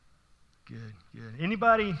Good, good.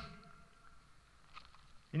 Anybody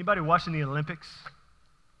watching the Olympics?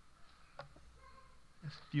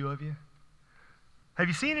 There's a few of you. Have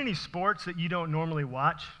you seen any sports that you don't normally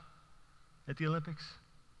watch at the Olympics?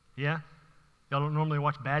 Yeah? Y'all don't normally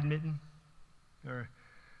watch badminton? Or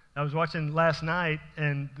I was watching last night,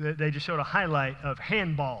 and they just showed a highlight of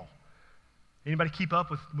handball. Anybody keep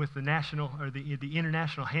up with the national or the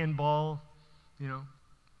international handball,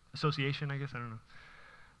 association? I guess I don't know.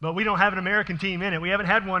 But we don't have an American team in it. We haven't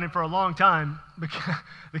had one for a long time.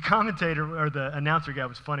 The commentator or the announcer guy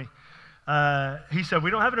was funny. He said we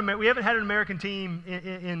haven't had an American team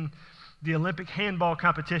in the Olympic handball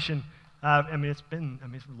competition. It's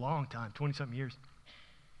a long time, 20-something years.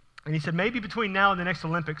 And he said maybe between now and the next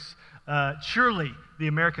Olympics, surely the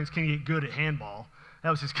Americans can get good at handball. That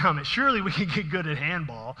was his comment. Surely we can get good at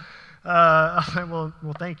handball. I was like, well,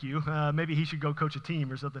 thank you. Maybe he should go coach a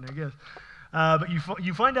team or something, I guess. But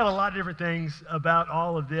you find out a lot of different things about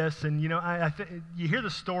all of this, and you hear the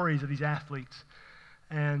stories of these athletes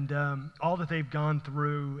and all that they've gone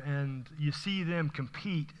through, and you see them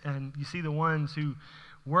compete, and you see the ones who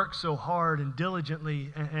work so hard and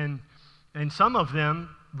diligently, and some of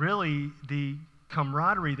them really the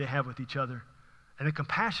camaraderie they have with each other and the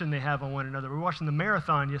compassion they have on one another. We were watching the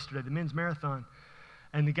marathon yesterday, the men's marathon,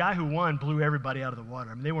 and the guy who won blew everybody out of the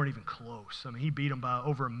water. They weren't even close. He beat them by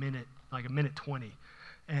over a minute, like a minute 20.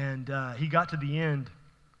 And he got to the end,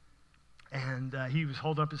 and he was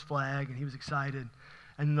holding up his flag, and he was excited.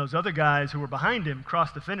 And then those other guys who were behind him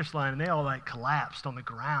crossed the finish line, and they all collapsed on the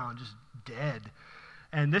ground, just dead.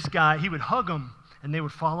 And this guy, he would hug them, and they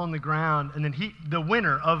would fall on the ground. And then the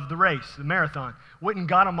winner of the race, the marathon, went and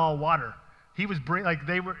got them all water. He was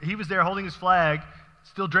there holding his flag,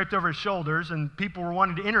 still draped over his shoulders, and people were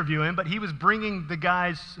wanting to interview him, but he was bringing the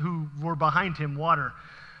guys who were behind him water,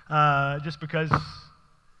 just because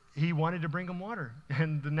he wanted to bring them water.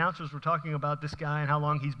 And the announcers were talking about this guy and how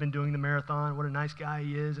long he's been doing the marathon, what a nice guy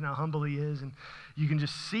he is, and how humble he is, and you can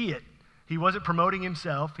just see it. He wasn't promoting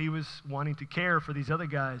himself. He was wanting to care for these other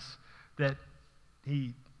guys that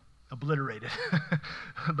he obliterated.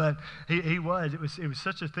 But he was. It was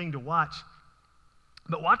such a thing to watch.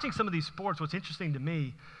 But watching some of these sports, what's interesting to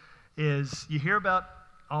me is you hear about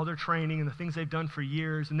all their training and the things they've done for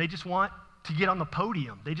years, and they just want to get on the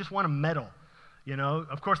podium. They just want a medal.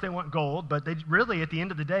 Of course they want gold, but they really, at the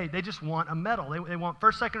end of the day, they just want a medal. They want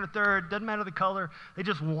first, second, or third, doesn't matter the color. They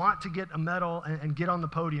just want to get a medal and get on the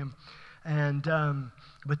podium. And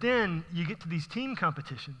but then you get to these team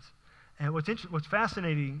competitions, and what's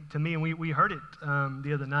fascinating to me, and we heard it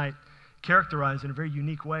the other night, characterized in a very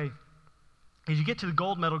unique way, is you get to the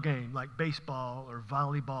gold medal game, like baseball or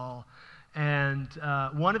volleyball, and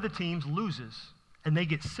one of the teams loses, and they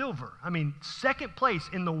get silver. Second place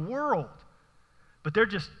in the world, but they're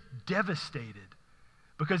just devastated.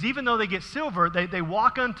 Because even though they get silver, they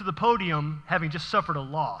walk onto the podium having just suffered a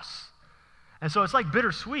loss. And so it's like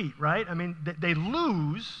bittersweet, right? They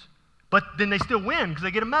lose, but then they still win because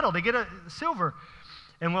they get a medal. They get a silver.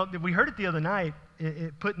 And we heard it the other night,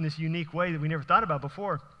 it put in this unique way that we never thought about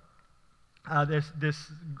before.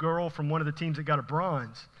 This girl from one of the teams that got a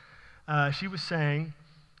bronze, she was saying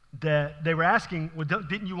that they were asking, well,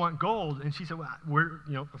 didn't you want gold? And she said, well, we're,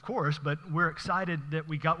 of course, but we're excited that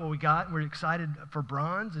we got what we got. We're excited for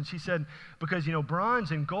bronze. And she said, because,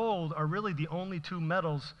 bronze and gold are really the only two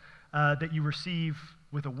medals that you receive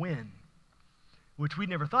with a win, which we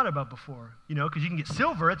never thought about before, because you can get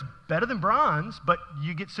silver. It's better than bronze, but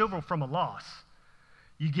you get silver from a loss.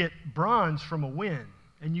 You get bronze from a win.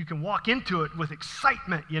 And you can walk into it with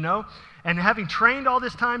excitement, and having trained all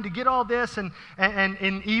this time to get all this, and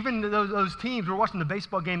even those teams, we were watching the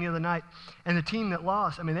baseball game the other night, and the team that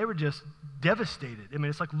lost, they were just devastated.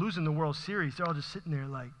 It's like losing the World Series. They're all just sitting there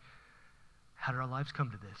like, how did our lives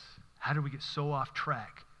come to this? How did we get so off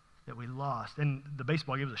track that we lost? And the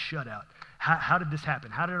baseball game was a shutout. How did this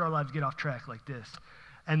happen? How did our lives get off track like this?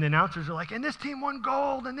 And the announcers are like, and this team won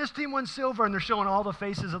gold, and this team won silver, and they're showing all the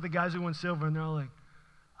faces of the guys who won silver, and they're all like,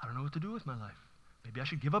 I don't know what to do with my life. Maybe I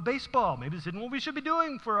should give up baseball. Maybe this isn't what we should be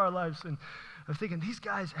doing for our lives. And I'm thinking, these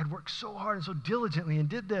guys had worked so hard and so diligently and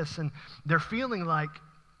did this, and they're feeling like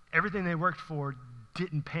everything they worked for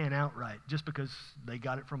didn't pan out right just because they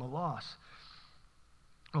got it from a loss.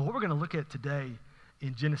 Well, what we're going to look at today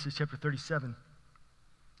in Genesis chapter 37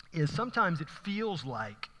 is sometimes it feels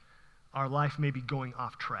like our life may be going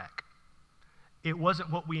off track. It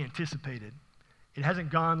wasn't what we anticipated. It hasn't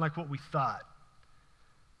gone like what we thought.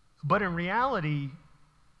 But in reality,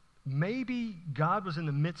 maybe God was in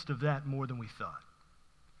the midst of that more than we thought.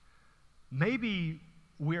 Maybe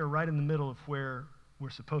we're right in the middle of where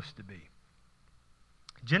we're supposed to be.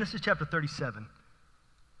 Genesis chapter 37.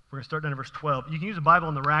 We're going to start down at verse 12. You can use a Bible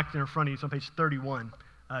in the rack there in front of you. It's on page 31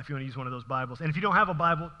 if you want to use one of those Bibles. And if you don't have a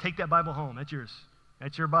Bible, take that Bible home. That's yours.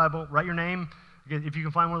 That's your Bible. Write your name. If you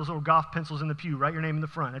can find one of those little golf pencils in the pew, write your name in the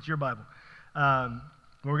front. That's your Bible. We're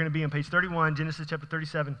going to be on page 31, Genesis chapter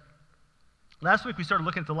 37. Last week we started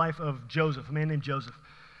looking at the life of Joseph, a man named Joseph,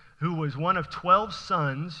 who was one of 12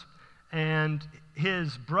 sons, and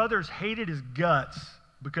his brothers hated his guts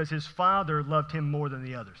because his father loved him more than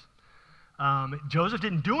the others. Joseph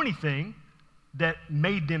didn't do anything that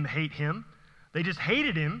made them hate him. They just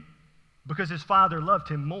hated him because his father loved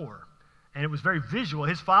him more. And it was very visual.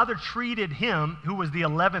 His father treated him, who was the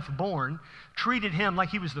 11th born, treated him like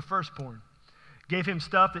he was the firstborn. Gave him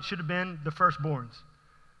stuff that should have been the firstborn's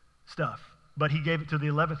stuff. But he gave it to the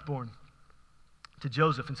 11th born, to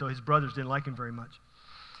Joseph. And so his brothers didn't like him very much.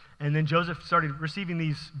 And then Joseph started receiving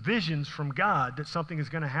these visions from God that something is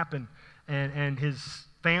going to happen. And his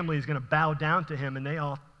family is going to bow down to him. And they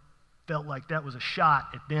all felt like that was a shot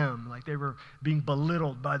at them, like they were being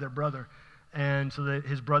belittled by their brother. And so that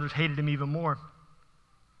his brothers hated him even more.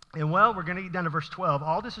 And well, we're going to get down to verse 12.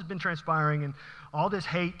 All this has been transpiring, and all this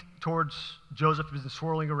hate towards Joseph has been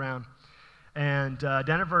swirling around. And down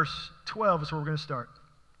at verse 12 is where we're going to start.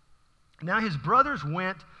 Now his brothers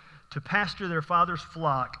went to pasture their father's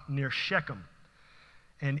flock near Shechem.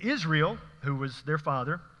 And Israel, who was their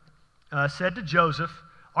father, said to Joseph,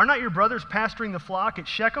 "Are not your brothers pasturing the flock at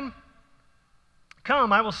Shechem?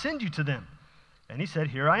 Come, I will send you to them." And he said,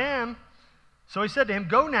 "Here I am." So he said to him,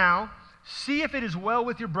 "Go now, see if it is well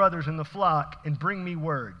with your brothers in the flock, and bring me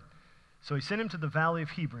word." So he sent him to the valley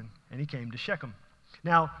of Hebron, and he came to Shechem.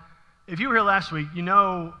 Now, if you were here last week, you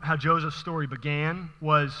know how Joseph's story began.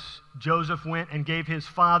 Was Joseph went and gave his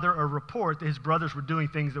father a report that his brothers were doing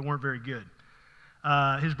things that weren't very good.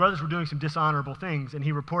 His brothers were doing some dishonorable things, and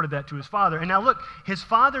he reported that to his father. And now look, his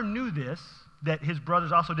father knew this, that his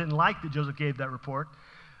brothers also didn't like that Joseph gave that report.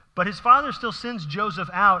 But his father still sends Joseph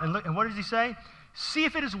out, and look, and what does he say? See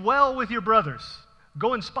if it is well with your brothers.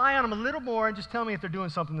 Go and spy on them a little more and just tell me if they're doing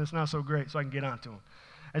something that's not so great so I can get on to them.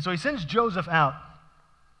 And so he sends Joseph out,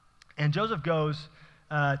 and Joseph goes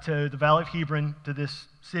to the valley of Hebron, to this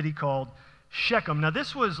city called Shechem. Now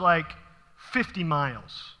this was like 50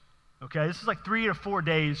 miles, okay? This is like 3 to 4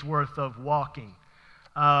 days worth of walking.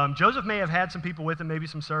 Joseph may have had some people with him, maybe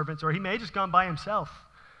some servants, or he may have just gone by himself.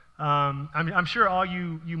 I'm sure all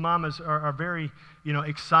you mamas are very,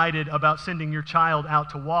 excited about sending your child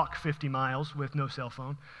out to walk 50 miles with no cell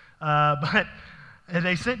phone. But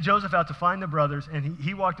they sent Joseph out to find the brothers, and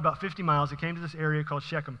he walked about 50 miles. He came to this area called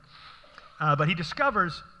Shechem. But he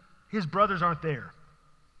discovers his brothers aren't there.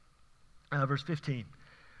 Verse 15.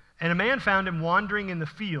 And a man found him wandering in the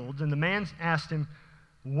fields, and the man asked him,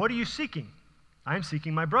 "What are you seeking?" "I am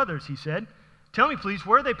seeking my brothers," he said. "Tell me, please,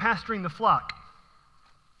 where are they pasturing the flock?"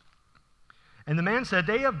 And the man said,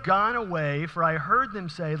 "They have gone away, for I heard them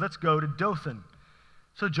say, 'Let's go to Dothan.'"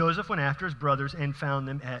 So Joseph went after his brothers and found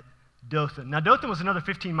them at Dothan. Now, Dothan was another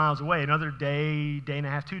 15 miles away, another day and a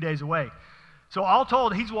half, 2 days away. So all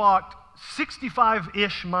told, he's walked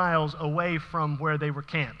 65-ish miles away from where they were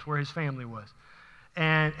camped, where his family was.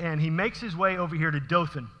 And he makes his way over here to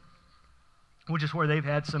Dothan, which is where they've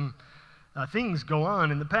had some things go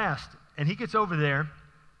on in the past. And he gets over there,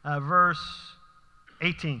 verse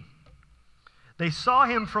 18. They saw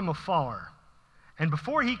him from afar, and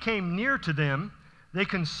before he came near to them, they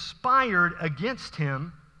conspired against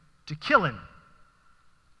him to kill him.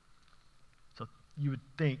 So you would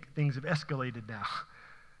think things have escalated now.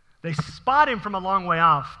 They spot him from a long way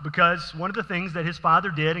off because one of the things that his father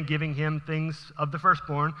did in giving him things of the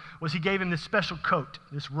firstborn was he gave him this special coat,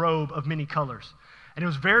 this robe of many colors. And it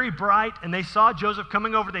was very bright, and they saw Joseph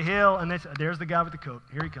coming over the hill, and they said, "There's the guy with the coat.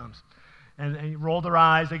 Here he comes." And they roll their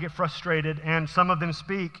eyes, they get frustrated, and some of them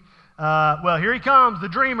speak, "Well, here he comes, the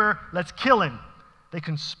dreamer, let's kill him." They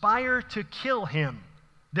conspire to kill him,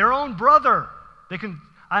 their own brother.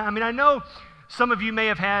 I know some of you may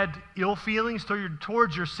have had ill feelings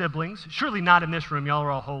towards your siblings. Surely not in this room, y'all are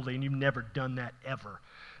all holy, and you've never done that ever,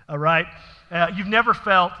 all right? You've never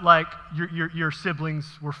felt like your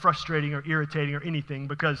siblings were frustrating or irritating or anything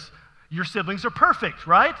because your siblings are perfect,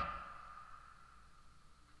 right?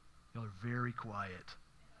 Y'all are very quiet.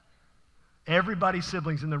 Everybody's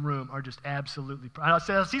siblings in the room are just absolutely I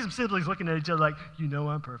see some siblings looking at each other like,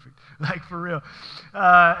 I'm perfect. Like, for real.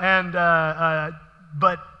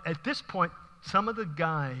 But at this point, some of the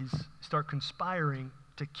guys start conspiring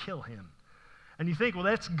to kill him. And you think, well,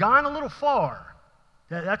 that's gone a little far.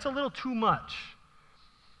 That's a little too much.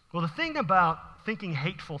 Well, the thing about thinking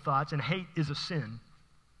hateful thoughts, and hate is a sin,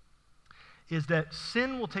 is that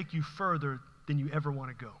sin will take you further than you ever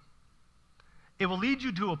want to go. It will lead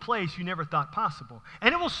you to a place you never thought possible.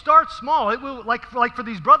 And it will start small. It will, like for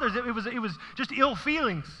these brothers, it was just ill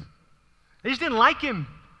feelings. They just didn't like him.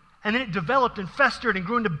 And then it developed and festered and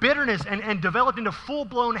grew into bitterness and developed into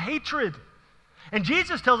full-blown hatred. And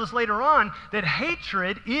Jesus tells us later on that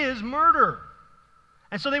hatred is murder.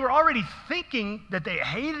 And so they were already thinking that they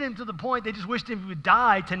hated him to the point they just wished he would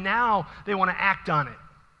die, to now they want to act on it.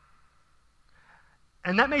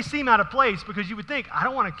 And that may seem out of place because you would think, I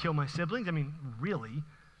don't want to kill my siblings. I mean, really.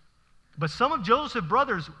 But some of Joseph's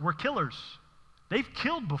brothers were killers. They've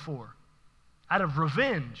killed before out of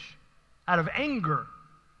revenge, out of anger.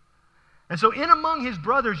 And so in among his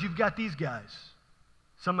brothers, you've got these guys,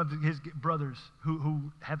 some of his brothers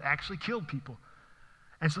who have actually killed people.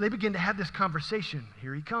 And so they begin to have this conversation.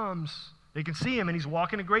 Here he comes. They can see him, and he's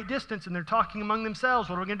walking a great distance, and they're talking among themselves.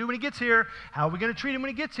 What are we going to do when he gets here? How are we going to treat him when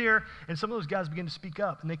he gets here? And some of those guys begin to speak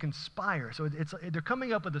up, and they conspire. So they're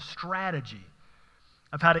coming up with a strategy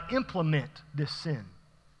of how to implement this sin,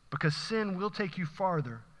 because sin will take you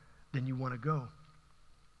farther than you want to go.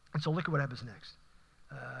 And so look at what happens next.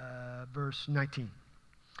 Verse 19.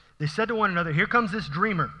 They said to one another, here comes this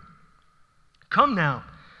dreamer. Come now,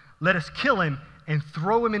 let us kill him and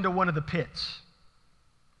throw him into one of the pits.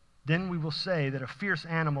 Then we will say that a fierce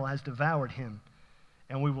animal has devoured him,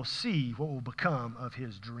 and we will see what will become of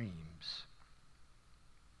his dreams.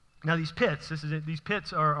 Now these pits, this is it. These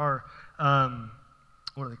pits are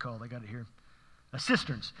what are they called? I got it here.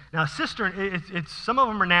 Cisterns. Now a cistern, it's some of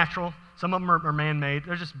them are natural, some of them are man-made.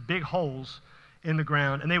 They're just big holes in the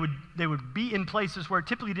ground, and they would be in places where it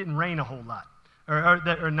typically didn't rain a whole lot.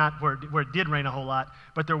 Or not where it did rain a whole lot,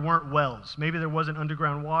 but there weren't wells. Maybe there wasn't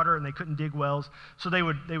underground water and they couldn't dig wells, so they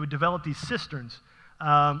would develop these cisterns,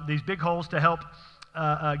 these big holes to help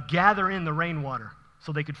gather in the rainwater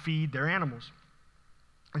so they could feed their animals.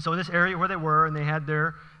 And so in this area where they were, and they had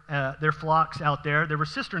their flocks out there were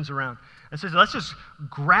cisterns around. And so let's just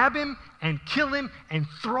grab him and kill him and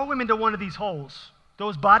throw him into one of these holes, throw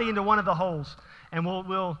his body into one of the holes. And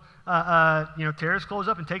we'll tear his clothes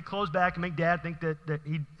up and take clothes back and make Dad think that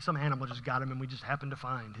some animal just got him and we just happened to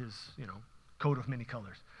find his, coat of many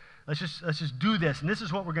colors. Let's just do this, and this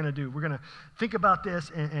is what we're going to do. We're going to think about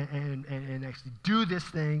this and actually do this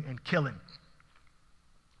thing and kill him.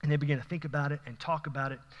 And they began to think about it and talk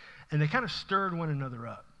about it, and they kind of stirred one another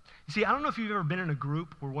up. You see, I don't know if you've ever been in a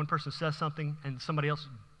group where one person says something and somebody else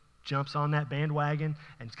jumps on that bandwagon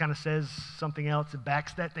and kind of says something else and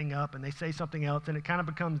backs that thing up, and they say something else, and it kind of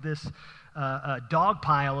becomes this dog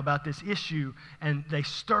pile about this issue, and they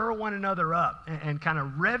stir one another up and kind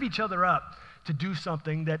of rev each other up to do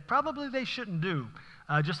something that probably they shouldn't do.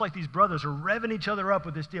 Just like these brothers are revving each other up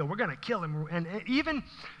with this deal. We're going to kill him. And even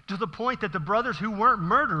to the point that the brothers who weren't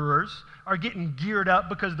murderers are getting geared up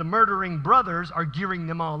because the murdering brothers are gearing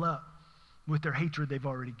them all up with their hatred they've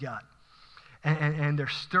already got. And they're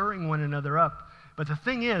stirring one another up. But the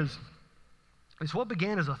thing is what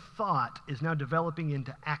began as a thought is now developing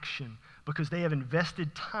into action because they have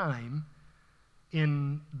invested time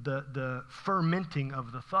in the fermenting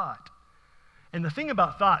of the thought. And the thing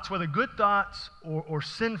about thoughts, whether good thoughts or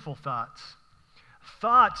sinful thoughts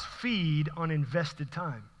feed on invested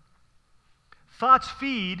time. Thoughts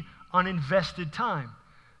feed on invested time.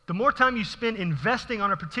 The more time you spend investing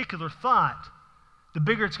on a particular thought, the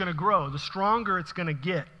bigger it's going to grow, the stronger it's going to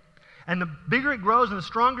get. And the bigger it grows and the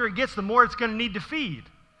stronger it gets, the more it's going to need to feed.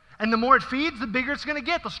 And the more it feeds, the bigger it's going to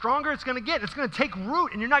get, the stronger it's going to get. It's going to take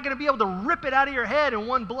root, and you're not going to be able to rip it out of your head in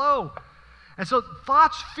one blow. And so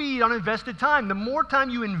thoughts feed on invested time. The more time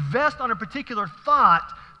you invest on a particular thought,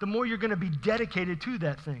 the more you're going to be dedicated to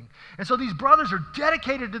that thing. And so these brothers are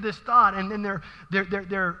dedicated to this thought, and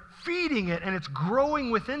they're feeding it, and it's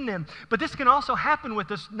growing within them. But this can also happen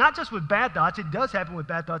with us, not just with bad thoughts. It does happen with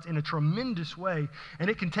bad thoughts in a tremendous way.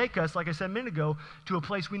 And it can take us, like I said a minute ago, to a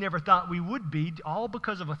place we never thought we would be, all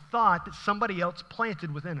because of a thought that somebody else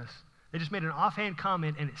planted within us. They just made an offhand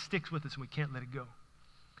comment, and it sticks with us, and we can't let it go.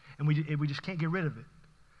 And we just can't get rid of it.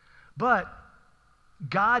 But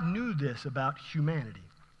God knew this about humanity.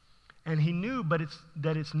 And he knew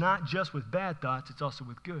that it's not just with bad thoughts, it's also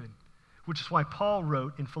with good. Which is why Paul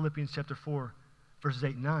wrote in Philippians chapter 4, verses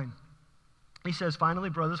 8 and 9. He says,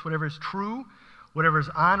 finally, brothers, whatever is true, whatever is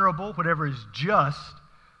honorable, whatever is just,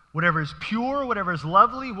 whatever is pure, whatever is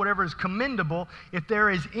lovely, whatever is commendable, if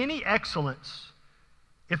there is any excellence,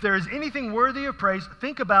 if there is anything worthy of praise,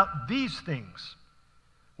 think about these things.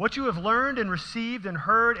 What you have learned and received and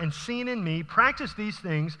heard and seen in me, practice these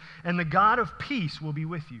things, and the God of peace will be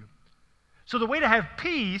with you. So the way to have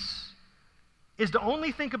peace is to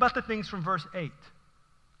only think about the things from verse 8.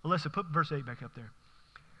 Alyssa, put verse 8 back up there.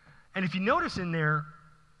 And if you notice in there,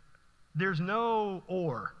 there's no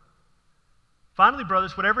or. Finally,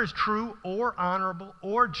 brothers, whatever is true or honorable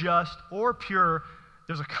or just or pure,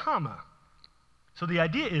 there's a comma. So the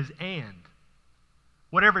idea is and.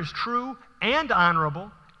 Whatever is true and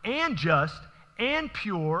honorable and just and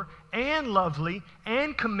pure and lovely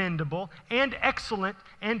and commendable and excellent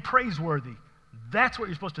and praiseworthy. That's what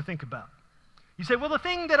you're supposed to think about. You say, well, the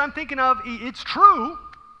thing that I'm thinking of, it's true,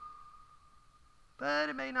 but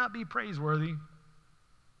it may not be praiseworthy.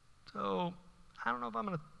 So I don't know if I'm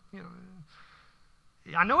going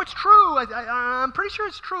to, I know it's true. I'm pretty sure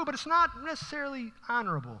it's true, but it's not necessarily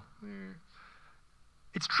honorable.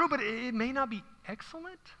 It's true, but it may not be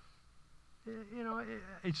excellent.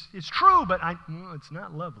 It's true, but it's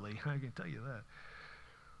not lovely. I can tell you that.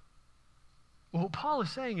 Well, what Paul is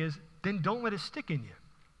saying is, then don't let it stick in you.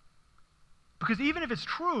 Because even if it's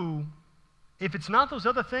true, if it's not those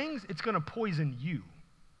other things, it's going to poison you.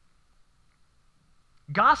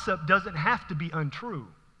 Gossip doesn't have to be untrue.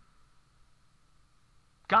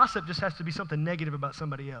 Gossip just has to be something negative about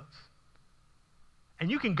somebody else. And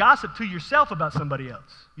you can gossip to yourself about somebody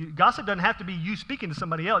else. Gossip doesn't have to be you speaking to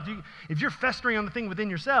somebody else. If you're festering on the thing within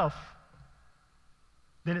yourself,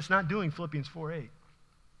 then it's not doing Philippians 4:8.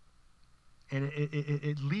 And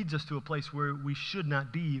it leads us to a place where we should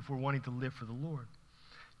not be if we're wanting to live for the Lord.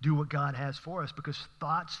 Do what God has for us, because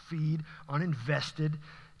thoughts feed on invested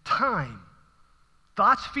time.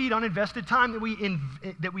 Thoughts feed on invested time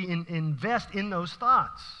that we invest in those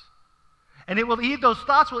thoughts. And those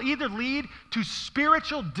thoughts will either lead to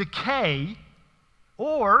spiritual decay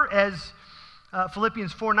or, as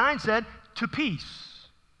Philippians 4:9 said, to peace.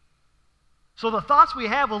 So the thoughts we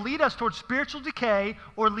have will lead us towards spiritual decay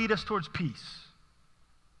or lead us towards peace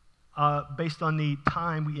based on the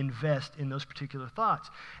time we invest in those particular thoughts.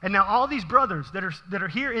 And now all these brothers that are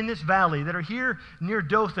here in this valley, that are here near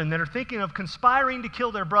Dothan, that are thinking of conspiring to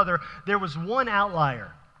kill their brother, there was one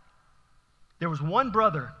outlier. There was one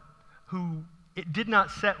brother who it did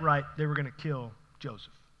not set right they were going to kill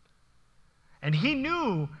Joseph. And he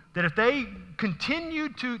knew that if they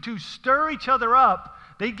continued to stir each other up,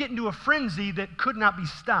 they'd get into a frenzy that could not be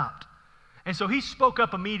stopped. And so he spoke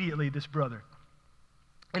up immediately, this brother.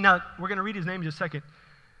 And now we're going to read his name in just a second.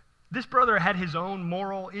 This brother had his own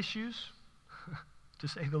moral issues, to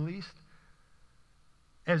say the least,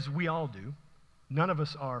 as we all do. None of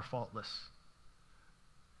us are faultless.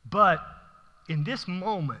 But in this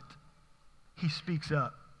moment, he speaks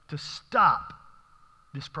up to stop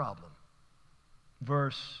this problem.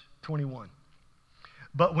 Verse 21.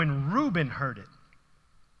 But when Reuben heard it,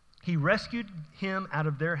 he rescued him out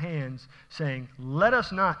of their hands, saying, let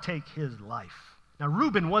us not take his life. Now,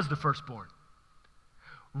 Reuben was the firstborn.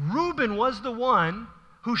 Reuben was the one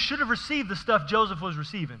who should have received the stuff Joseph was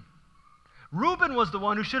receiving. Reuben was the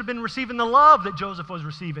one who should have been receiving the love that Joseph was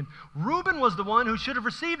receiving. Reuben was the one who should have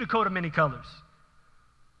received a coat of many colors.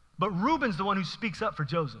 But Reuben's the one who speaks up for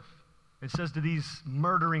Joseph. It says to these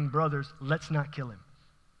murdering brothers, let's not kill him.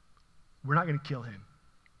 We're not going to kill him.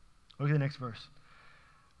 Look at the next verse.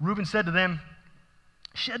 Reuben said to them,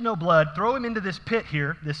 shed no blood, throw him into this pit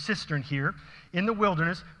here, this cistern here, in the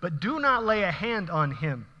wilderness, but do not lay a hand on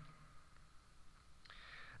him,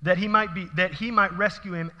 that he might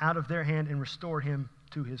rescue him out of their hand and restore him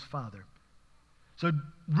to his father. So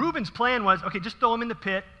Reuben's plan was, okay, just throw him in the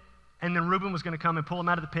pit, and then Reuben was going to come and pull him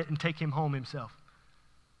out of the pit and take him home himself.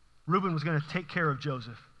 Reuben was going to take care of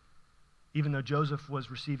Joseph, even though Joseph was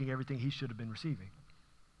receiving everything he should have been receiving.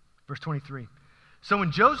 Verse 23. So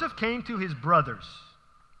when Joseph came to his brothers,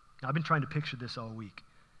 now I've been trying to picture this all week.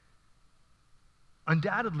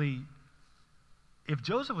 Undoubtedly, if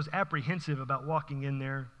Joseph was apprehensive about walking in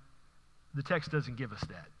there, the text doesn't give us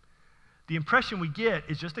that. The impression we get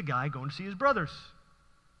is just a guy going to see his brothers,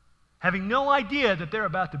 having no idea that they're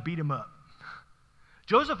about to beat him up.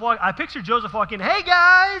 I picture Joseph walking in, hey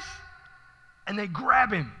guys, and they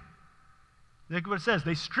grab him. Look what it says.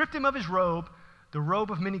 They stripped him of his robe, the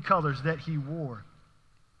robe of many colors that he wore.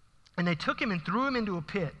 And they took him and threw him into a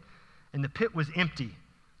pit, and the pit was empty.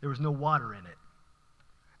 There was no water in it.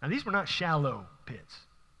 Now, these were not shallow pits.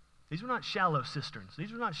 These were not shallow cisterns.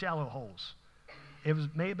 These were not shallow holes. It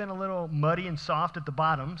may have been a little muddy and soft at the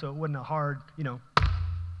bottom, so it wasn't a hard,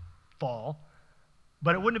 fall.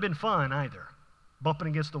 But it wouldn't have been fun either, bumping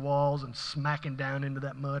against the walls and smacking down into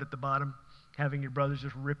that mud at the bottom, having your brothers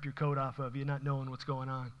just rip your coat off of you, not knowing what's going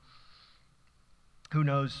on. Who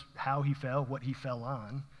knows how he fell, what he fell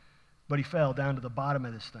on, but he fell down to the bottom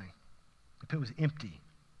of this thing. The pit was empty.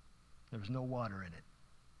 There was no water in it.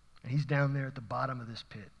 And he's down there at the bottom of this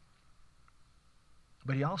pit.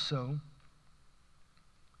 But he also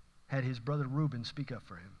had his brother Reuben speak up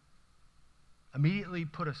for him. Immediately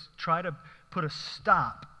try to put a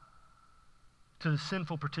stop to the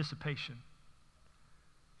sinful participation.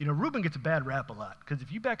 You know, Reuben gets a bad rap a lot, because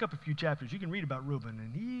if you back up a few chapters, you can read about Reuben,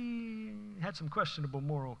 and he had some questionable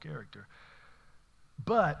moral character.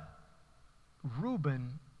 But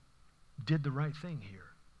Reuben did the right thing here,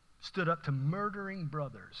 stood up to murdering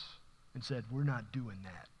brothers and said, we're not doing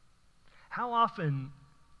that. How often,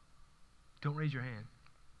 don't raise your hand,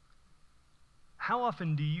 how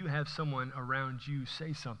often do you have someone around you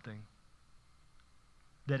say something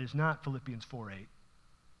that is not Philippians 4:8,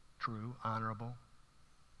 true, honorable,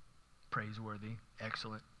 praiseworthy,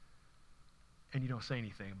 excellent, and you don't say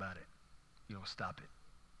anything about it? You don't stop it.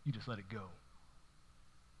 You just let it go.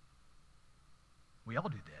 We all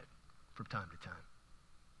do that from time to time.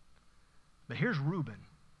 But here's Reuben,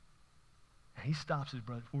 and he stops his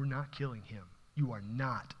brother. We're not killing him. You are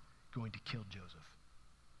not going to kill Joseph.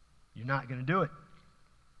 You're not going to do it.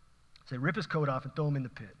 So they rip his coat off and throw him in the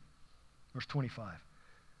pit. Verse 25.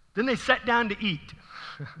 Then they sat down to eat.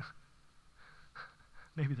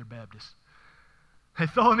 Maybe they're Baptists. They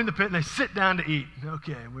throw him in the pit and they sit down to eat.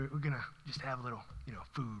 Okay, we're going to just have a little,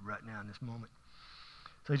 food right now in this moment.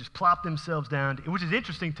 So they just plop themselves down, which is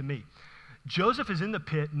interesting to me. Joseph is in the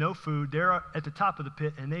pit, no food. They're at the top of the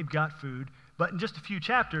pit and they've got food. But in just a few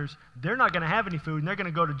chapters, they're not going to have any food, and they're going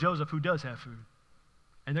to go to Joseph, who does have food.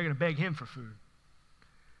 And they're going to beg him for food.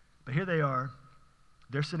 But here they are.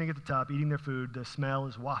 They're sitting at the top, eating their food. The smell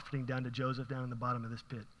is wafting down to Joseph down in the bottom of this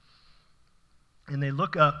pit. And they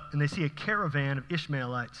look up, and they see a caravan of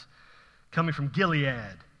Ishmaelites coming from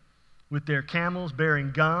Gilead with their camels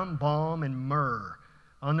bearing gum, balm, and myrrh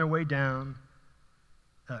on their way down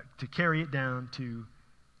to carry it down to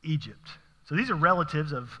Egypt. So these are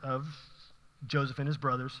relatives of Joseph and his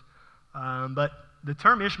brothers. But the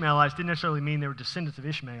term Ishmaelites didn't necessarily mean they were descendants of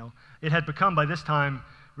Ishmael. It had become, by this time,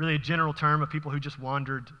 really a general term of people who just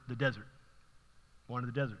wandered the desert.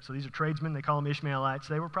 So these are tradesmen. They call them Ishmaelites.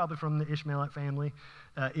 They were probably from the Ishmaelite family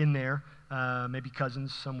in there, maybe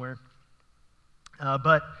cousins somewhere.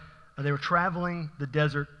 But they were traveling the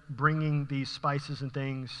desert, bringing these spices and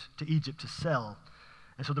things to Egypt to sell.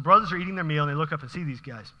 And so the brothers are eating their meal, and they look up and see these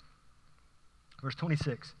guys. Verse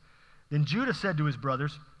 26. Then Judah said to his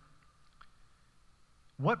brothers,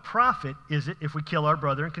 what profit is it if we kill our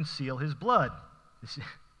brother and conceal his blood?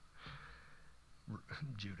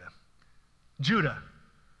 Judah,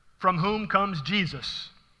 from whom comes Jesus.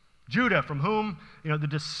 Judah, from whom, the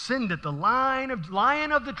descendant, the lion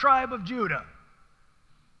of the tribe of Judah.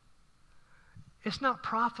 It's not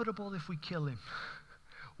profitable if we kill him.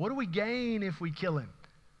 What do we gain if we kill him?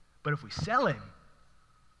 But if we sell him,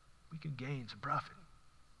 we can gain some profit.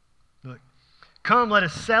 Look, come, let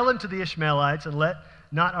us sell him to the Ishmaelites, and let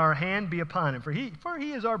not our hand be upon him, for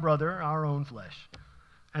he is our brother, our own flesh.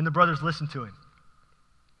 And the brothers listened to him.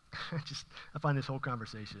 I find this whole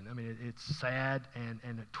conversation, it's sad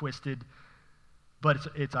and twisted, but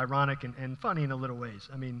it's ironic and funny in a little ways.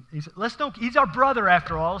 He's our brother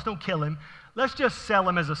after all. Let's don't kill him. Let's just sell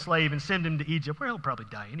him as a slave and send him to Egypt, where he'll probably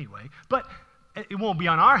die anyway. But it won't be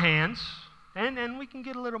on our hands, and we can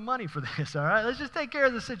get a little money for this, all right? Let's just take care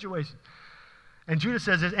of the situation. And Judah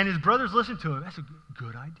says this, and his brothers listen to him. That's a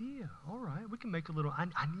good idea. All right, we can make a little, I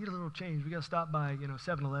need a little change. We got to stop by,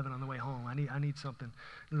 7-Eleven on the way home. I need something,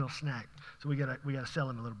 a little snack. So we got to sell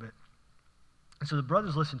him a little bit. And so the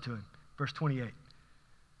brothers listen to him. Verse 28.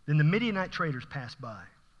 Then the Midianite traders passed by.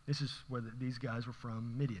 This is where these guys were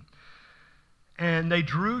from, Midian. And they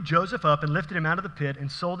drew Joseph up and lifted him out of the pit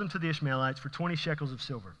and sold him to the Ishmaelites for 20 shekels of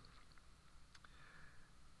silver.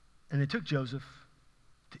 And they took Joseph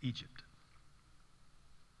to Egypt.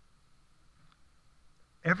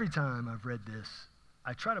 Every time I've read this,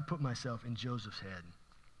 I try to put myself in Joseph's head.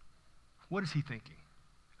 What is he thinking?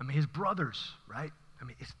 His brothers, right?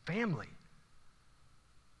 His family.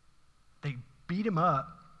 They beat him up.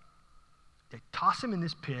 They toss him in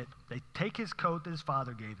this pit. They take his coat that his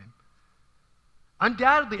father gave him.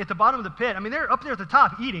 Undoubtedly, at the bottom of the pit, they're up there at the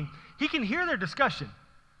top eating. He can hear their discussion.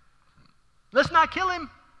 Let's not kill him.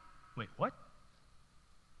 Wait, what?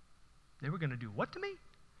 They were going to do what to me?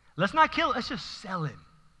 Let's not kill him. Let's just sell him.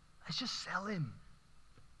 Let's just sell him.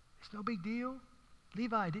 It's no big deal.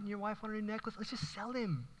 Levi, didn't your wife want a new necklace? Let's just sell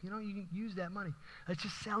him. You can use that money. Let's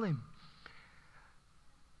just sell him.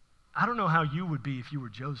 I don't know how you would be if you were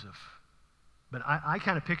Joseph, but I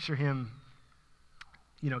kind of picture him,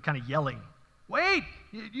 kind of yelling, wait,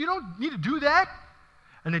 you don't need to do that.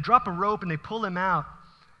 And they drop a rope and they pull him out.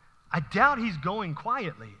 I doubt he's going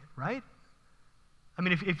quietly, right?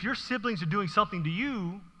 If your siblings are doing something to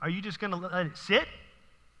you, are you just going to let it sit?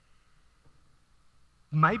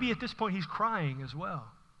 Maybe at this point he's crying as well.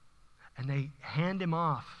 And they hand him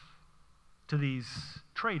off to these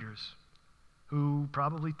traders who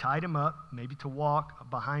probably tied him up, maybe to walk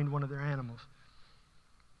behind one of their animals.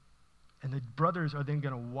 And the brothers are then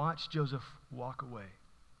going to watch Joseph walk away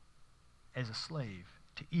as a slave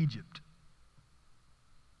to Egypt,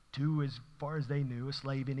 to, as far as they knew, a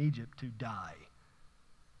slave in Egypt to die.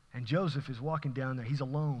 And Joseph is walking down there. He's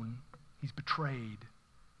alone. He's betrayed.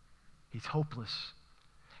 He's hopeless.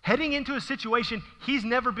 Heading into a situation he's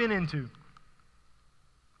never been into.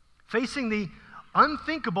 Facing the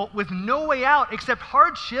unthinkable with no way out except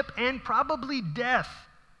hardship and probably death.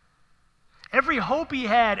 Every hope he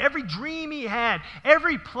had, every dream he had,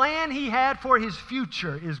 every plan he had for his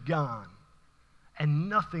future is gone. And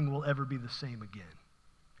nothing will ever be the same again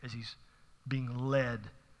as he's being led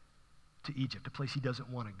to Egypt, a place he doesn't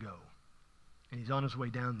want to go. And he's on his way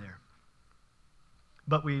down there.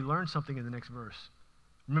 But we learn something in the next verse.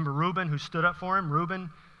 Remember Reuben, who stood up for him? Reuben,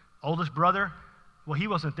 oldest brother? Well, he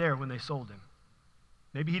wasn't there when they sold him.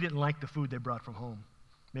 Maybe he didn't like the food they brought from home.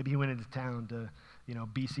 Maybe he went into town to,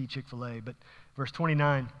 BC Chick-fil-A. But verse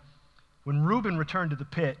 29, when Reuben returned to the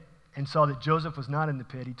pit and saw that Joseph was not in the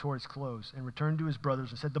pit, he tore his clothes and returned to his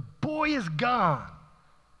brothers and said, "The boy is gone,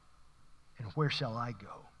 and where shall I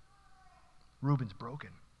go?" Reuben's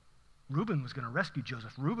broken. Reuben was going to rescue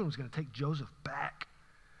Joseph. Reuben was going to take Joseph back.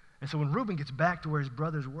 And so when Reuben gets back to where his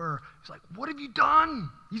brothers were, he's like, "What have you done?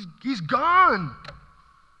 He's gone.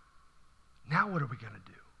 Now what are we going to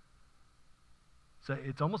do?" So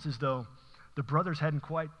it's almost as though the brothers hadn't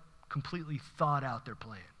quite completely thought out their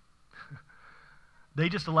plan. They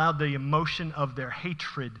just allowed the emotion of their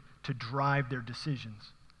hatred to drive their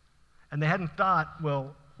decisions. And they hadn't thought,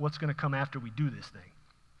 well, what's going to come after we do this thing?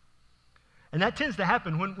 And that tends to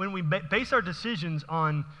happen when we base our decisions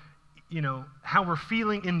on, how we're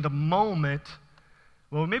feeling in the moment.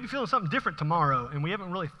 Well, we may be feeling something different tomorrow, and we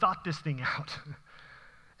haven't really thought this thing out.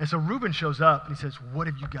 And so Reuben shows up, and he says, "What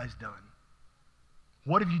have you guys done?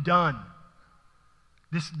 What have you done?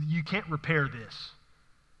 You can't repair this."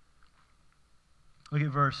 Look at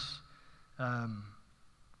verse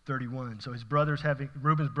 31. So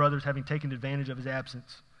Reuben's brothers having taken advantage of his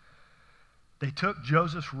absence, they took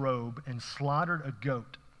Joseph's robe and slaughtered a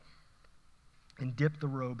goat and dipped the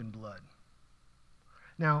robe in blood.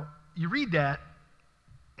 Now, you read that,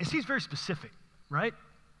 it seems very specific, right?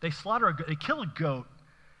 They kill a goat,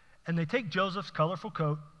 and they take Joseph's colorful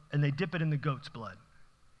coat and they dip it in the goat's blood.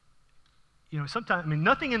 Sometimes,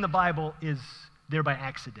 nothing in the Bible is there by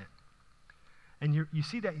accident. And you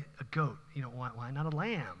see that a goat, why not a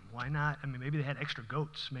lamb? Why not? Maybe they had extra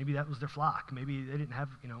goats. Maybe that was their flock. Maybe they didn't have,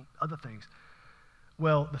 other things.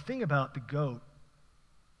 Well, the thing about the goat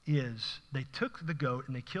is they took the goat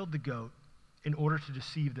and they killed the goat in order to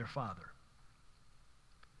deceive their father.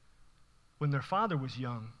 When their father was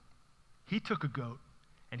young, he took a goat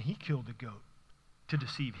and he killed a goat to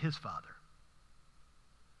deceive his father.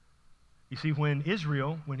 You see, when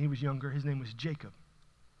Israel, when he was younger, his name was Jacob,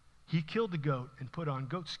 he killed the goat and put on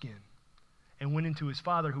goat skin and went into his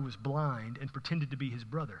father who was blind and pretended to be his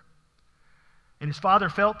brother. And his father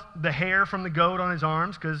felt the hair from the goat on his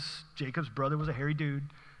arms because Jacob's brother was a hairy dude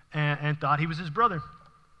and thought he was his brother.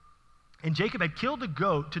 And Jacob had killed the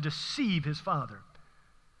goat to deceive his father.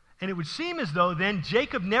 And it would seem as though then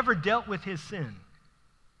Jacob never dealt with his sin.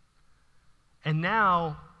 And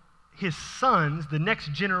now his sons, the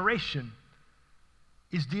next generation,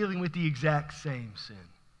 is dealing with the exact same sin.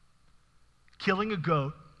 Killing a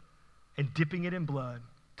goat and dipping it in blood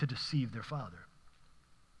to deceive their father.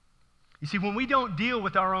 You see, when we don't deal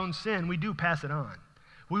with our own sin, we do pass it on.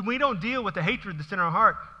 When we don't deal with the hatred that's in our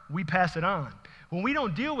heart, we pass it on. When we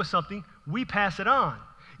don't deal with something, we pass it on.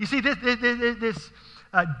 You see, this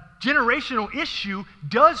generational issue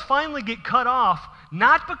does finally get cut off,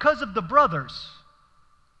 not because of the brothers.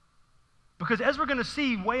 Because as we're going to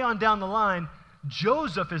see way on down the line,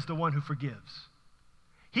 Joseph is the one who forgives.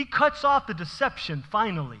 He cuts off the deception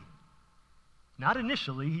finally. Not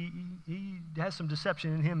initially, he has some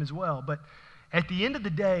deception in him as well, but at the end of the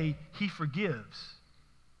day, he forgives.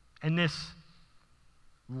 And this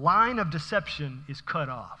line of deception is cut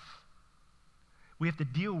off. We have to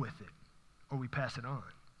deal with it, or we pass it on.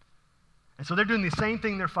 And so they're doing the same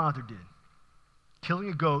thing their father did, killing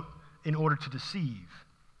a goat in order to deceive.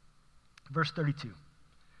 Verse 32.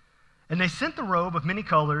 And they sent the robe of many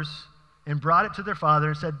colors and brought it to their father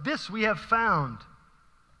and said, "This we have found.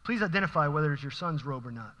 Please identify whether it's your son's robe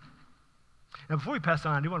or not." Now, before we pass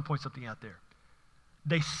on, I do want to point something out there.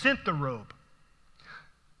 They sent the robe.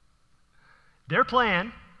 Their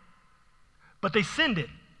plan, but they send it.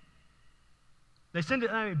 They send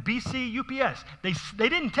it, BC, UPS. They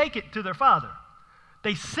didn't take it to their father.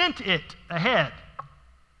 They sent it ahead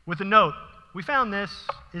with a note. We found this.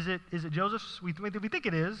 Is it Joseph's? We think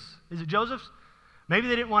it is. Is it Joseph's? Maybe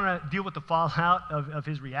they didn't want to deal with the fallout of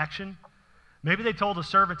his reaction. Maybe they told a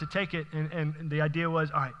servant to take it, and the idea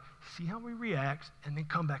was, all right, see how he reacts, and then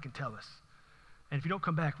come back and tell us. And if you don't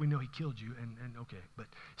come back, we know he killed you, and okay. But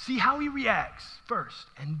see how he reacts first,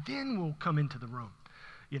 and then we'll come into the room.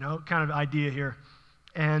 Kind of idea here.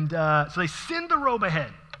 And so they send the robe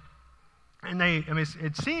ahead. And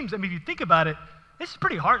it seems, if you think about it, this is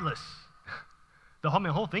pretty heartless. The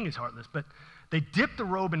whole thing is heartless. But they dip the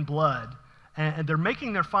robe in blood, and they're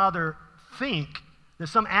making their father think that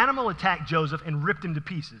some animal attacked Joseph and ripped him to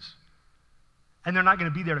pieces. And they're not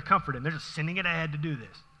going to be there to comfort him. They're just sending it ahead to do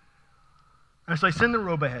this. And so they send the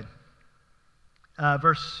robe ahead.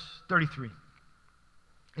 Verse 33.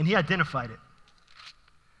 And he identified it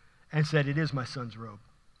and said, "It is my son's robe.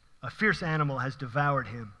 A fierce animal has devoured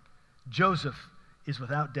him. Joseph is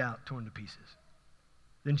without doubt torn to pieces."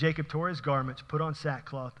 Then Jacob tore his garments, put on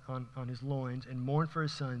sackcloth on his loins, and mourned for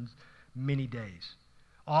his sons many days.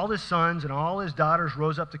 All his sons and all his daughters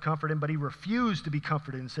rose up to comfort him, but he refused to be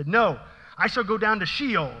comforted and said, "No, I shall go down to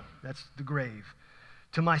Sheol," that's the grave,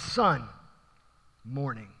 "to my son,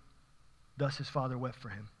 mourning." Thus his father wept for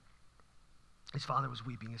him. His father was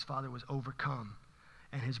weeping. His father was overcome,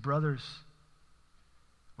 and his brothers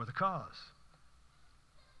were the cause.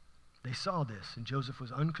 They saw this, and Jacob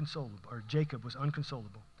was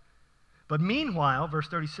unconsolable. But meanwhile, verse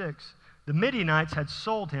 36, the Midianites had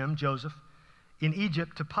sold him, Joseph, in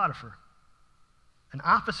Egypt to Potiphar, an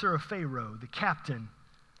officer of Pharaoh, the captain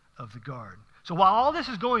of the guard. So while all this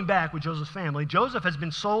is going back with Joseph's family, Joseph has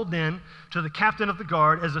been sold in to the captain of the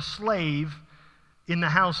guard as a slave in the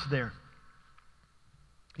house there.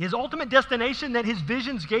 His ultimate destination that his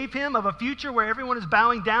visions gave him of a future where everyone is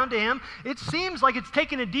bowing down to him, it seems like it's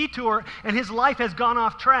taken a detour and his life has gone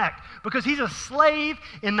off track because he's a slave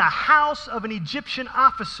in the house of an Egyptian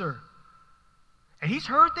officer. And he's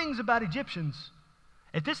heard things about Egyptians.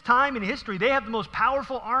 At this time in history, they have the most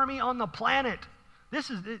powerful army on the planet.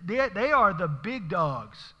 They are the big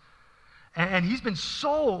dogs. And he's been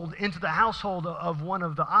sold into the household of one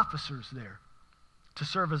of the officers there to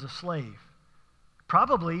serve as a slave.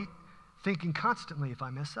 Probably thinking constantly, if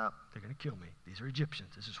I mess up, they're going to kill me. These are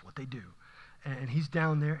Egyptians. This is what they do. And he's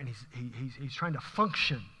down there, and he's trying to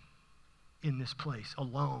function in this place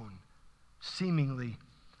alone, seemingly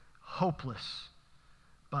hopeless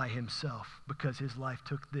by himself because his life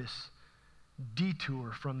took this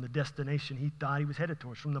detour from the destination he thought he was headed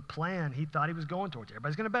towards, from the plan he thought he was going towards.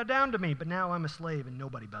 Everybody's going to bow down to me, but now I'm a slave and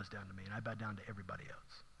nobody bows down to me, and I bow down to everybody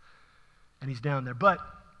else. And he's down there. But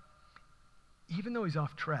even though he's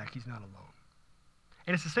off track, he's not alone.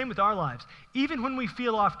 And it's the same with our lives. Even when we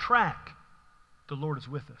feel off track, the Lord is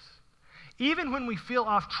with us. Even when we feel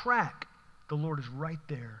off track, the Lord is right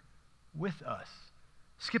there with us.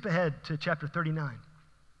 Skip ahead to chapter 39.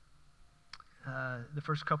 The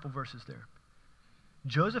first couple verses there.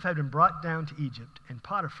 Joseph had been brought down to Egypt, and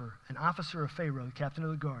Potiphar, an officer of Pharaoh, the captain of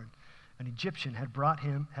the guard, an Egyptian, had bought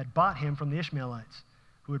him from the Ishmaelites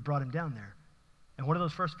who had brought him down there. And what are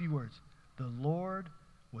those first few words? The Lord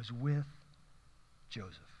was with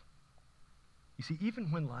Joseph. You see,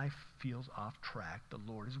 even when life feels off track, the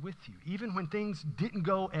Lord is with you. Even when things didn't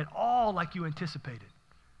go at all like you anticipated,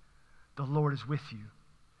 the Lord is with you.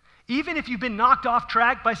 Even if you've been knocked off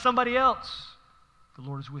track by somebody else, the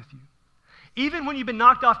Lord is with you. Even when you've been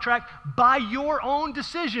knocked off track by your own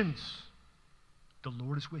decisions, the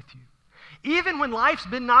Lord is with you. Even when life's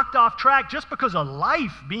been knocked off track just because of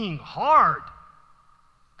life being hard,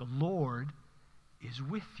 the Lord is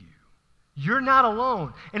with you. You're not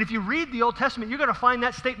alone. And if you read the Old Testament, you're going to find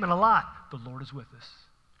that statement a lot. The Lord is with us.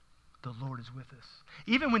 The Lord is with us.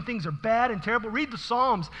 Even when things are bad and terrible, read the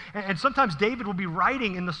Psalms. And sometimes David will be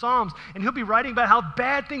writing in the Psalms, and he'll be writing about how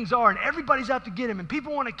bad things are, and everybody's out to get him, and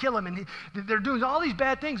people want to kill him, and they're doing all these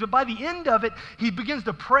bad things. But by the end of it, he begins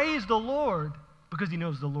to praise the Lord because he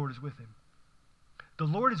knows the Lord is with him. The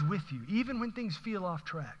Lord is with you, even when things feel off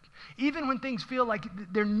track. Even when things feel like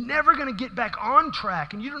they're never going to get back on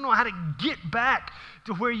track, and you don't know how to get back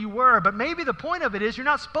to where you were. But maybe the point of it is you're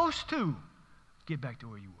not supposed to get back to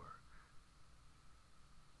where you were.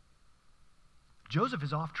 Joseph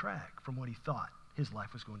is off track from what he thought his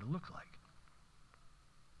life was going to look like.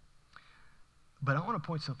 But I want to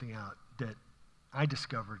point something out that I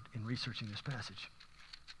discovered in researching this passage.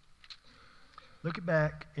 Look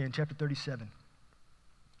back in chapter 37,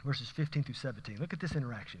 verses 15 through 17. Look at this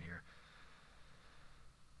interaction here.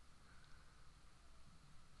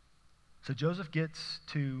 So Joseph gets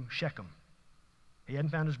to Shechem. He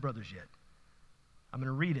hadn't found his brothers yet. I'm going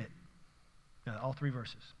to read it, All 3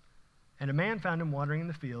 verses. And a man found him wandering in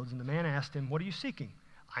the fields, and the man asked him, "What are you seeking?"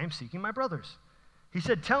 "I am seeking my brothers." He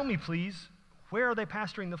said, "Tell me, please, where are they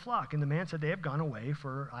pasturing the flock?" And the man said, "They have gone away,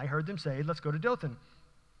 for I heard them say, 'Let's go to Dothan.'"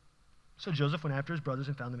 So Joseph went after his brothers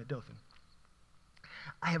and found them at Dothan.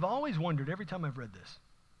 I have always wondered every time I've read this,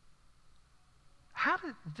 how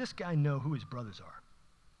did this guy know who his brothers are?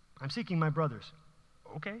 I'm seeking my brothers.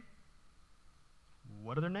 Okay.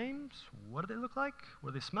 What are their names? What do they look like?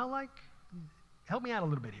 What do they smell like? Help me out a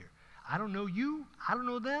little bit here. I don't know you. I don't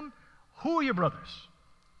know them. Who are your brothers?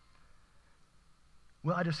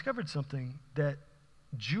 Well, I discovered something that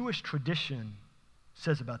Jewish tradition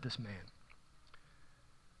says about this man.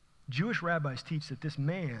 Jewish rabbis teach that this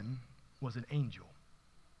man was an angel.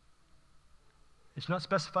 It's not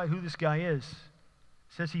specified who this guy is.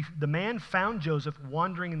 It says the man found Joseph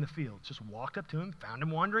wandering in the fields, just walked up to him, found him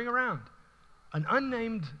wandering around. An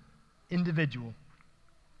unnamed individual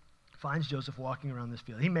finds Joseph walking around this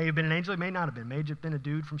field. He may have been an angel, he may not have been. May have just been a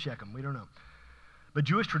dude from Shechem. We don't know. But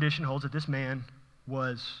Jewish tradition holds that this man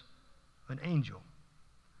was an angel.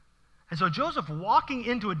 And so Joseph, walking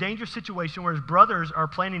into a dangerous situation where his brothers are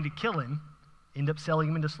planning to kill him, end up selling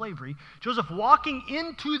him into slavery. Joseph walking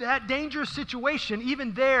into that dangerous situation,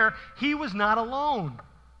 even there, he was not alone.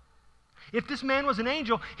 If this man was an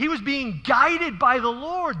angel, he was being guided by the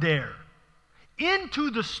Lord there into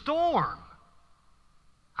the storm.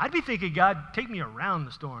 I'd be thinking, God, take me around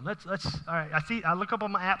the storm. Let's all right, I look up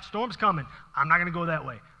on my app, storm's coming. I'm not going to go that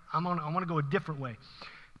way. I want to go a different way.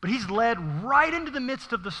 But he's led right into the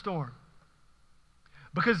midst of the storm.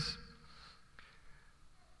 Because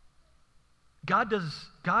God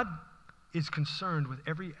is concerned with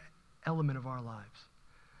every element of our lives.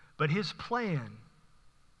 But his plan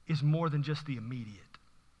is more than just the immediate.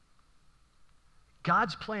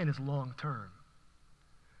 God's plan is long term.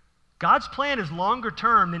 God's plan is longer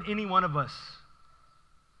term than any one of us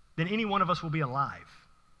will be alive.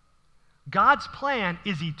 God's plan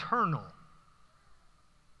is eternal.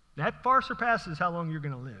 That far surpasses how long you're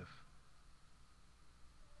going to live.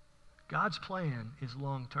 God's plan is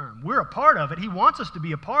long term. We're a part of it. He wants us to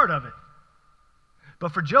be a part of it.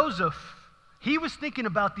 But for Joseph, he was thinking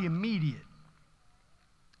about the immediate.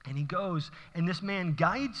 And he goes, and this man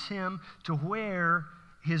guides him to where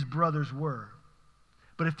his brothers were.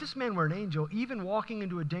 But if this man were an angel, even walking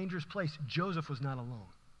into a dangerous place, Joseph was not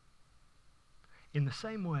alone. In the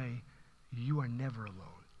same way, you are never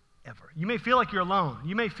alone, ever. You may feel like you're alone.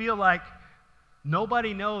 You may feel like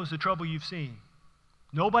nobody knows the trouble you've seen.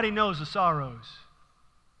 Nobody knows the sorrows.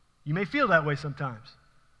 You may feel that way sometimes.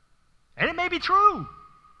 And it may be true.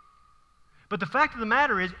 But the fact of the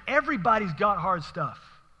matter is, everybody's got hard stuff.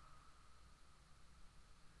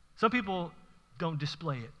 Some people don't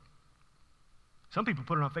display it. Some people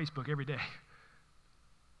put it on Facebook every day.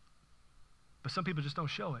 But some people just don't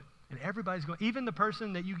show it. And everybody's going, even the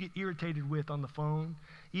person that you get irritated with on the phone,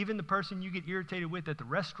 even the person you get irritated with at the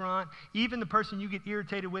restaurant, even the person you get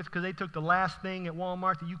irritated with because they took the last thing at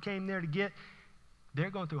Walmart that you came there to get, they're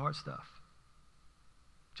going through hard stuff.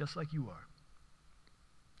 Just like you are.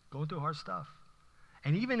 Going through hard stuff.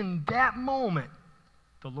 And even in that moment,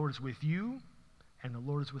 the Lord is with you and the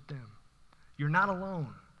Lord is with them. You're not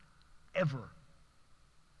alone, ever.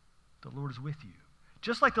 The Lord is with you.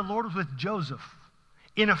 Just like the Lord was with Joseph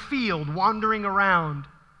in a field wandering around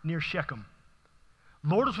near Shechem.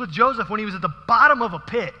 Lord was with Joseph when he was at the bottom of a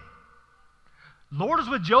pit. Lord was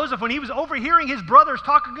with Joseph when he was overhearing his brothers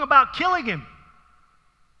talking about killing him.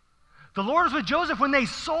 The Lord was with Joseph when they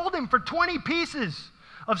sold him for 20 pieces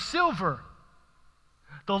of silver.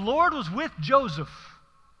 The Lord was with Joseph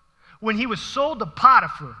when he was sold to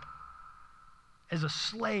Potiphar as a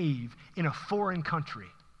slave in a foreign country.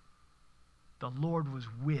 The Lord was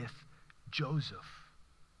with Joseph.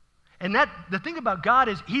 And the thing about God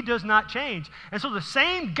is he does not change. And so the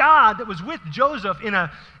same God that was with Joseph in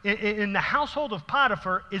the household of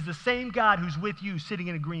Potiphar is the same God who's with you sitting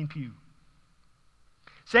in a green pew.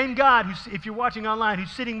 Same God, if you're watching online,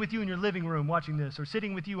 who's sitting with you in your living room watching this, or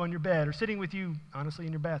sitting with you on your bed, or sitting with you, honestly,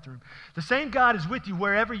 in your bathroom. The same God is with you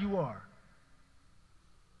wherever you are.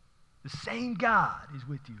 The same God is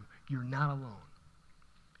with you. You're not alone.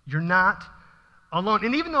 You're not alone.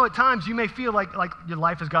 And even though at times you may feel like your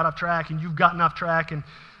life has got off track and you've gotten off track and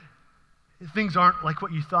things aren't like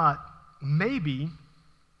what you thought, maybe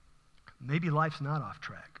life's not off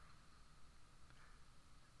track.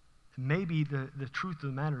 Maybe the truth of the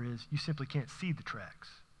matter is you simply can't see the tracks.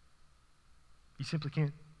 You simply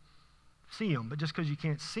can't see them. But just because you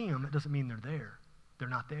can't see them, it doesn't mean they're there. They're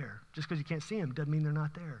not there. Just because you can't see them doesn't mean they're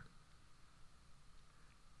not there.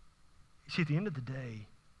 You see, at the end of the day,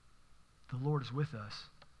 the Lord is with us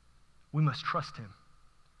we must trust him.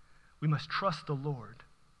 We must trust the Lord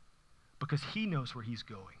because he knows where he's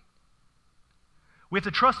going. We have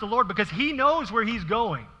to trust the Lord because he knows where he's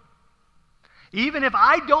going. Even if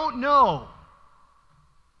I don't know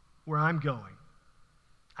where I'm going,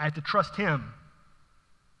 I have to trust him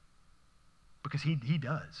because he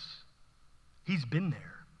does. He's been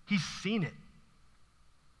there. He's seen it.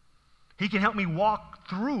 He can help me walk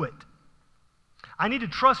through it. I need to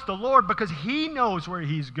trust the Lord because he knows where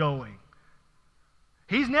he's going.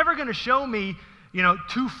 He's never going to show me,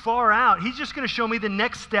 too far out. He's just going to show me the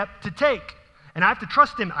next step to take. And I have to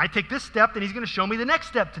trust him. I take this step, and he's going to show me the next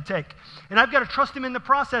step to take. And I've got to trust him in the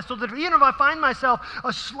process so that even if I find myself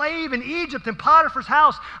a slave in Egypt in Potiphar's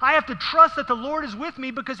house, I have to trust that the Lord is with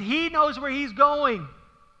me because he knows where he's going.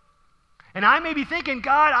 And I may be thinking,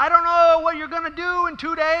 God, I don't know what you're going to do in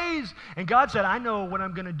 2 days. And God said, I know what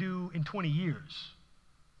I'm going to do in 20 years.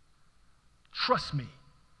 Trust me.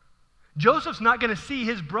 Joseph's not going to see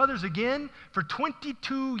his brothers again for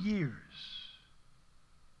 22 years.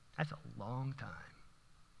 That's a long time.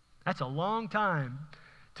 That's a long time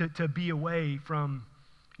to be away from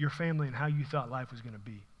your family and how you thought life was going to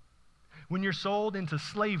be. When you're sold into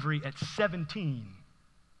slavery at 17,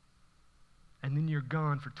 and then you're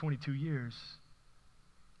gone for 22 years,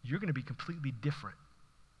 you're going to be completely different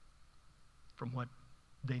from what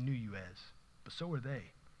they knew you as. But so were they.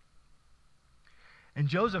 And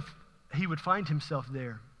Joseph, he would find himself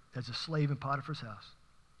there as a slave in Potiphar's house,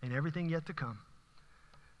 and everything yet to come.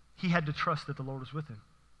 He had to trust that the Lord was with him,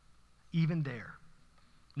 even there,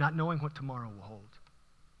 not knowing what tomorrow will hold.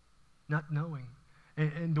 Not knowing.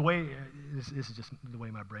 And the way, this is just the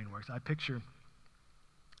way my brain works. I picture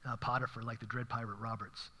Potiphar like the Dread Pirate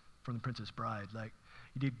Roberts from The Princess Bride. Like,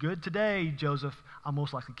 you did good today, Joseph. I'll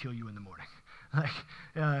most likely kill you in the morning.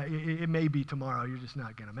 It may be tomorrow. You're just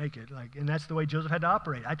not going to make it. And that's the way Joseph had to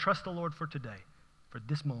operate. I trust the Lord for today, for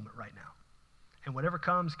this moment right now. And whatever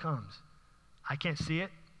comes, comes. I can't see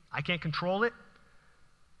it. I can't control it.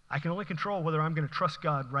 I can only control whether I'm going to trust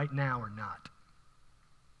God right now or not.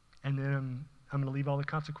 And then I'm going to leave all the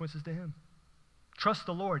consequences to him. Trust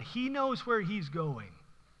the Lord. He knows where he's going.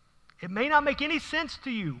 It may not make any sense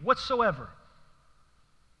to you whatsoever.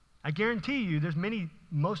 I guarantee you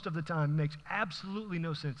most of the time, makes absolutely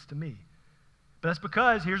no sense to me. But that's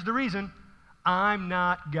because, here's the reason, I'm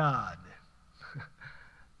not God.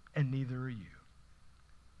 And neither are you.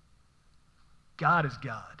 God is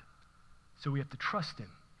God. So we have to trust him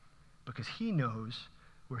because he knows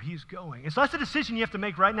where he's going. And so that's the decision you have to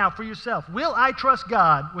make right now for yourself. Will I trust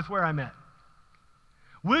God with where I'm at?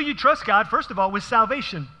 Will you trust God, first of all, with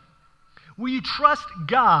salvation? Will you trust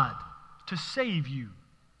God to save you?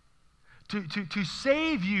 To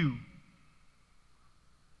save you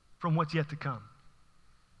from what's yet to come?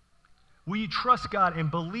 Will you trust God and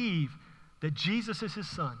believe that Jesus is his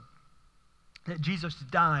son? That Jesus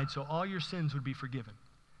died so all your sins would be forgiven?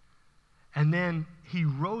 And then he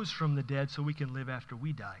rose from the dead so we can live after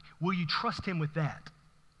we die. Will you trust him with that?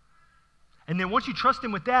 And then once you trust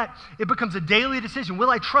him with that, it becomes a daily decision. Will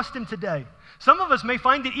I trust him today? Some of us may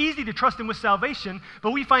find it easy to trust him with salvation,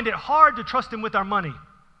 but we find it hard to trust him with our money.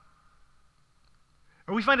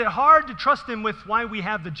 Or we find it hard to trust him with why we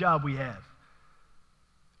have the job we have.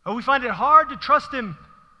 Or we find it hard to trust him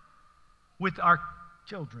with our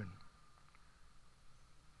children.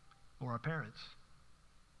 Or our parents.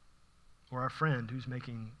 Or our friend who's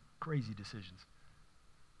making crazy decisions.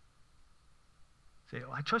 Say,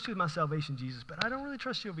 I trust you with my salvation, Jesus, but I don't really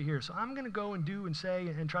trust you over here, so I'm going to go and do and say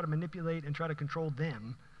and try to manipulate and try to control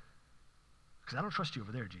them because I don't trust you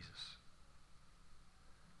over there, Jesus.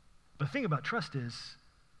 But the thing about trust is,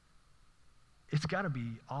 it's got to be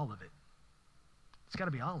all of it. It's got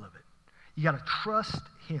to be all of it. You got to trust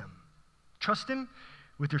him. Trust him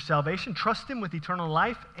with your salvation, trust him with eternal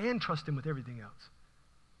life, and trust him with everything else.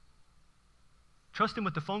 Trust him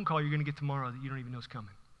with the phone call you're going to get tomorrow that you don't even know is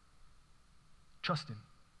coming. Trust him.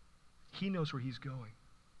 He knows where he's going.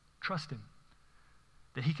 Trust him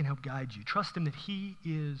that he can help guide you. Trust him that he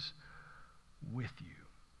is with you.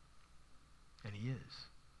 And he is.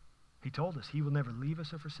 He told us he will never leave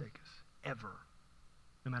us or forsake us, ever,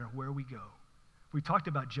 no matter where we go. We talked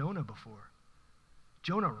about Jonah before.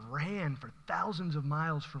 Jonah ran for thousands of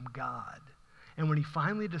miles from God. And when he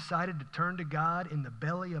finally decided to turn to God in the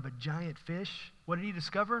belly of a giant fish, what did he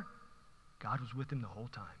discover? God was with him the whole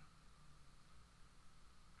time.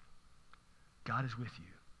 God is with you.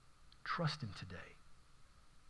 Trust him today.